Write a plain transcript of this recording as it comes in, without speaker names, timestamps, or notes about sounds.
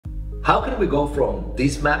How can we go from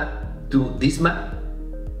this map to this map?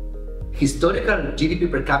 Historical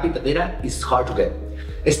GDP per capita data is hard to get.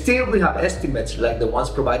 Still, we have estimates like the ones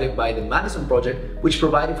provided by the Madison Project, which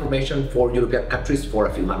provide information for European countries for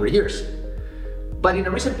a few hundred years. But in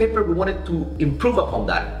a recent paper, we wanted to improve upon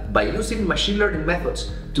that by using machine learning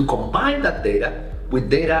methods to combine that data with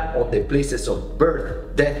data on the places of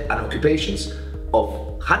birth, death, and occupations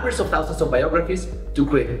of hundreds of thousands of biographies to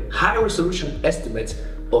create high-resolution estimates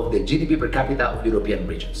of the GDP per capita of European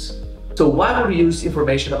regions. So why would we use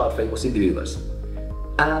information about famous individuals?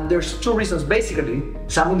 And there's two reasons. Basically,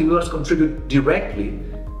 some individuals contribute directly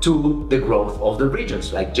to the growth of the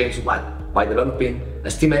regions, like James Watt, by developing a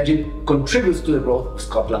steam engine, contributes to the growth of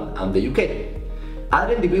Scotland and the UK.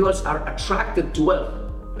 Other individuals are attracted to wealth,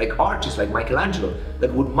 like artists like Michelangelo,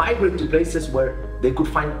 that would migrate to places where they could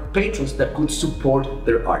find patrons that could support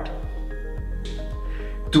their art.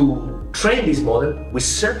 To train this model, we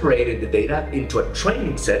separated the data into a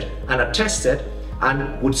training set and a test set,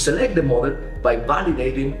 and would select the model by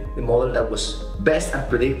validating the model that was best at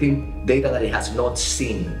predicting data that it has not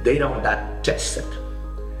seen, data on that test set.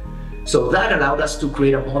 So that allowed us to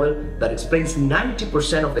create a model that explains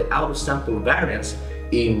 90% of the out-of-sample variance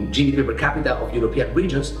in GDP per capita of European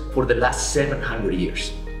regions for the last 700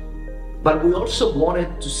 years. But we also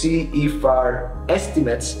wanted to see if our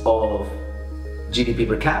estimates of GDP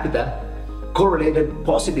per capita correlated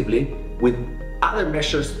positively with other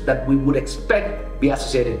measures that we would expect be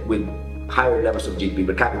associated with higher levels of GDP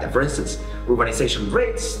per capita. For instance, urbanization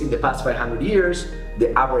rates in the past 500 years,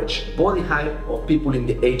 the average body height of people in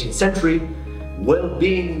the 18th century,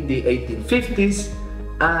 well-being in the 1850s,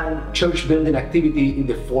 and church building activity in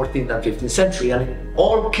the 14th and 15th century. And in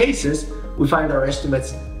all cases, we find our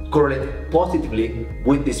estimates correlate positively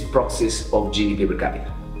with these proxies of GDP per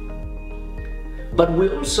capita. But we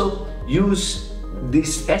also use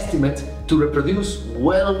this estimate to reproduce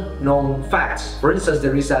well-known facts. For instance,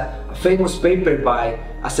 there is a famous paper by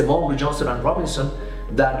Asimov, Johnson, and Robinson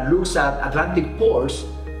that looks at Atlantic ports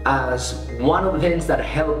as one of the things that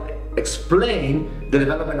help explain the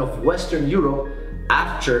development of Western Europe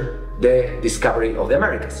after the discovery of the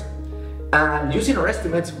Americas. And using our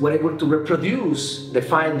estimates, we're able to reproduce the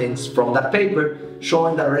findings from that paper,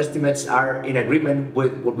 showing that our estimates are in agreement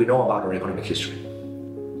with what we know about our economic history.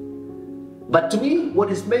 But to me, what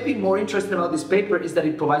is maybe more interesting about this paper is that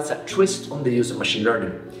it provides a twist on the use of machine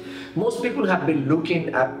learning. Most people have been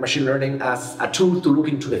looking at machine learning as a tool to look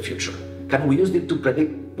into the future. Can we use it to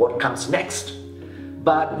predict what comes next?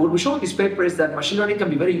 But what we show in this paper is that machine learning can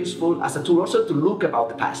be very useful as a tool also to look about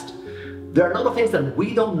the past. There are a lot of things that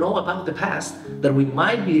we don't know about the past that we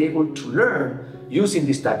might be able to learn using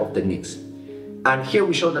this type of techniques. And here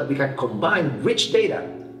we show that we can combine rich data,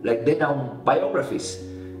 like data on biographies,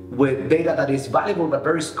 with data that is valuable but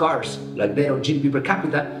very scarce, like data on GDP per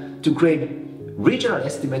capita, to create regional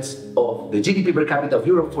estimates of the GDP per capita of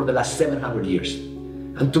Europe for the last 700 years.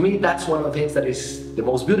 And to me, that's one of the things that is the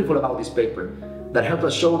most beautiful about this paper, that helps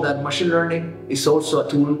us show that machine learning is also a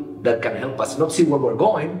tool that can help us not see where we're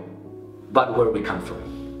going, but where we come from.